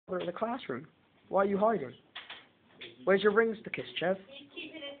We're in the classroom. Why are you hiding? Where's your rings to kiss, Chev?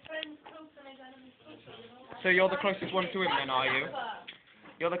 So you're the closest one to him then, are you?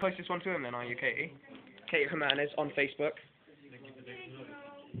 You're the closest one to him then, are you, Katie? Katie Jimenez on Facebook.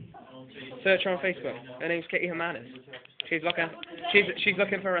 Search her on Facebook. Her name's Katie Jimenez. She's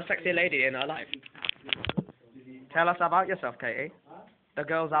looking for a sexy lady in her life. Tell us about yourself, Katie. The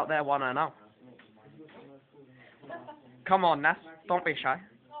girls out there wanna know. Come on, Ness. Don't be shy.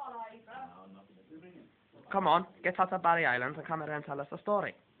 Come on, get out of Barry Island and come here and tell us a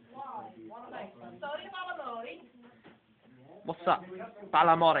story. What's up?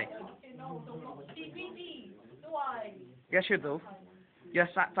 Balamori. Yes, you do. You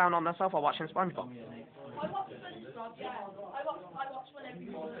sat down on the sofa watching SpongeBob. I watch SpongeBob, yeah. I watch one every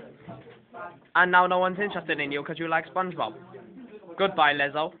morning. And now no one's interested in you because you like SpongeBob. Goodbye,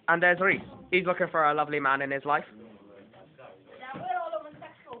 Lizzo. And there's Reese. He's looking for a lovely man in his life. Yeah, we're all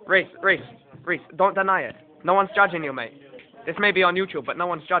homosexual. Reese, don't deny it. No one's judging you, mate. This may be on YouTube, but no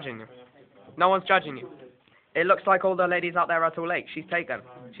one's judging you. No one's judging you. It looks like all the ladies out there are too late. She's taken.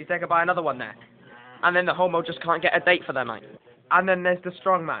 She's taken by another one there. And then the homo just can't get a date for the night. And then there's the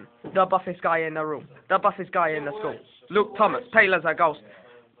strong man, the buffest guy in the room, the buffest guy in the school. Luke Thomas, pale as a ghost,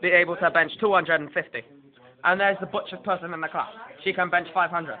 be able to bench 250. And there's the butchest person in the class. She can bench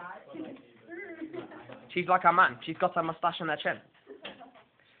 500. She's like a man. She's got a moustache and a chin.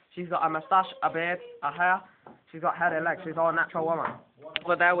 She's got a moustache, a beard, a hair. She's got hairy legs. She's all a natural woman.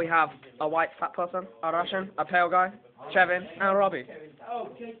 Over there we have a white fat person, a Russian, a pale guy, Chevin, and Robbie.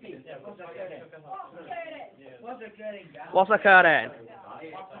 What's occurring?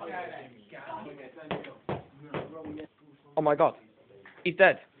 Oh my god. He's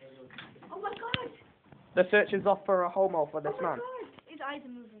dead. Oh my god. The search is off for a homo for this man. His eyes are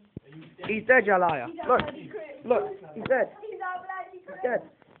moving. He's dead, you liar. Look, he's dead. He's dead.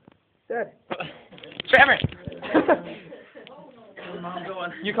 Dead. Chevin!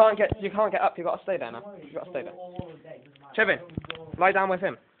 You can't get up. You got to stay there now. You got to stay there. Chevin, lie down with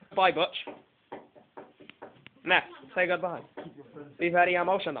him. Bye, Butch. Ness, say goodbye. Be very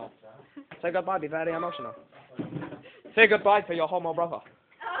emotional. Say goodbye. Be very emotional. Say goodbye to your homo brother.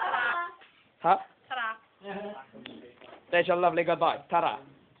 Huh? Ta-da. There's your lovely goodbye. Ta-da.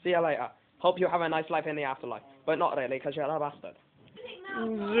 See you later. Hope you have a nice life in the afterlife, but not really, because you're a bastard.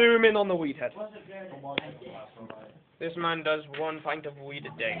 Zoom in on the weed head. This man does 1 pint of weed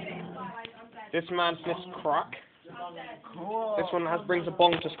a day. This man sniffs crack. This one brings a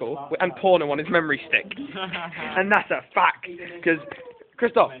bong to school and porno on his memory stick. And that's a fact. Because,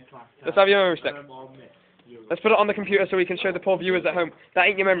 Christoph, let's have your memory stick. Let's put it on the computer so we can show the poor viewers at home. That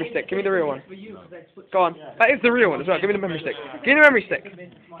ain't your memory stick. Give me the real one. Go on. That is the real one as well. Give me the memory stick. Give me the memory stick.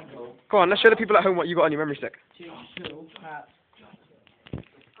 Go on, let's show the people at home what you got on your memory stick.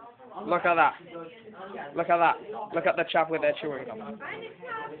 Look at that. Look at that. Look at the chap with their chewing gum.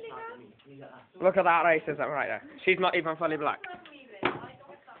 Look at that racism right there. She's not even fully black.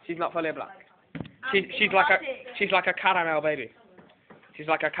 She's not fully black. She's like a caramel baby. She's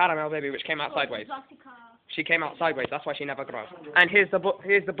like a caramel baby which came out sideways. She came out sideways. That's why she never grows. And here's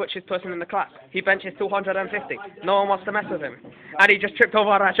the butchest person in the class. He benches 250. No one wants to mess with him. And he just tripped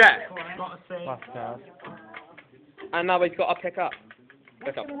over a chair. And now he's got to pick up.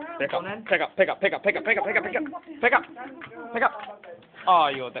 Pick up. Oh,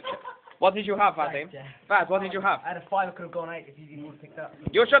 you're that shit. What did you have, Vadim? Vaz, what did you have? I had a 5, I could have gone 8 if you would have picked up.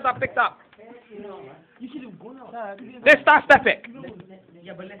 You should have picked up. You should have gone up. That's epic.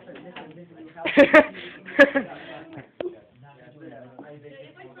 Yeah, but listen.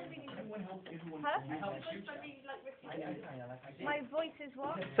 My voice is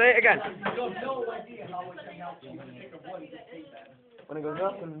what? Say it again. You have no idea how it can help you when you take a voice and say that. When it goes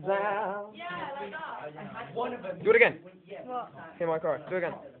up and down. Yeah, like that. One of them. Do it again. What? Here, my car. Do it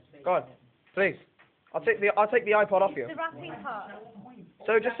again. Go on, please. I'll take the iPod off you. The rapping part.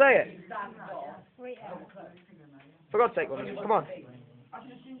 So just say it. Wait. For God's sake, woman. Come on.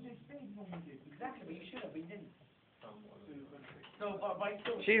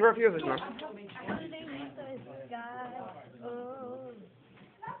 She refuses, man.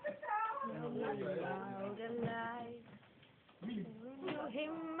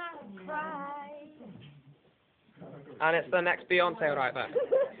 And it's the next Beyonce right there.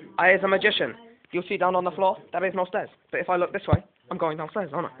 I is a magician. You'll see down on the floor, there is no stairs. But if I look this way, I'm going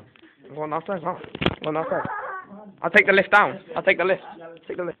downstairs, aren't I? I'm going downstairs, aren't I? I'm going downstairs. I'll take the lift down. I'll take the lift.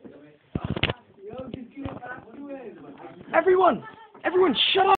 Take the lift. Everyone, shut up!